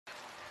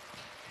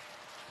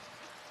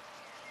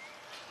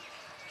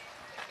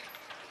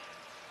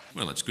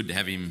Well, it's good to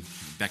have him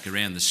back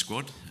around the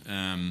squad.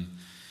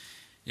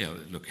 Yeah,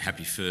 look,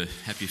 happy for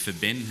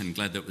Ben, and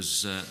glad that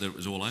it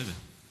was all over.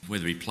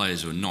 Whether he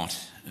plays or not,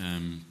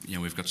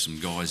 we've got some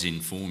guys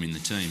in form in the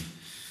team,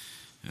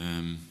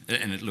 and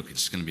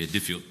it's going to be a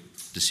difficult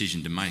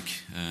decision to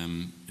make.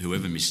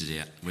 Whoever misses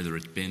out, whether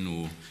it's Ben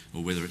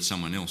or whether it's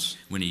someone else.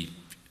 When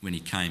he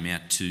came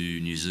out to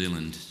New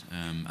Zealand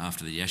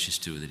after the Ashes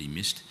tour that he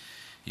missed,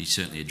 he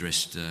certainly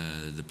addressed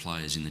the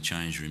players in the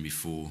change room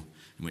before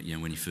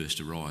when he first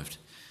arrived.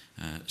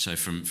 So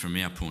from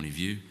our point of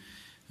view,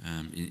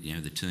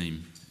 the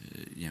team,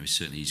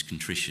 certainly his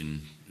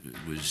contrition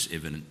was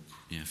evident,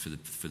 for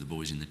the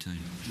boys in the team.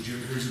 Did you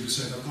encourage him to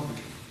say that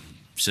publicly?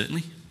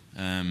 Certainly.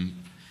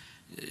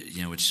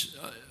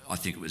 I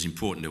think it was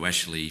important to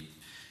actually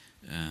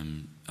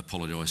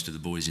apologise to the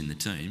boys in the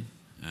team,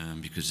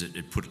 because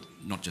it put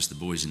not just the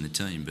boys in the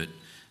team, but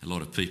a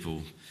lot of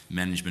people,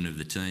 management of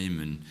the team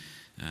and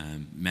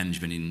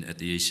management at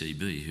the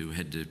ECB, who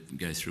had to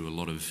go through a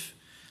lot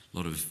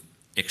of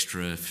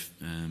extra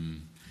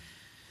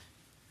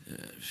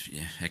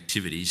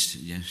activities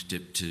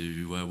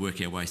to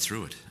work our way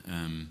through it.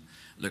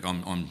 Look,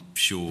 I'm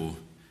sure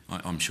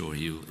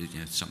he'll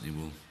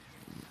something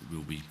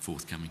will be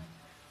forthcoming.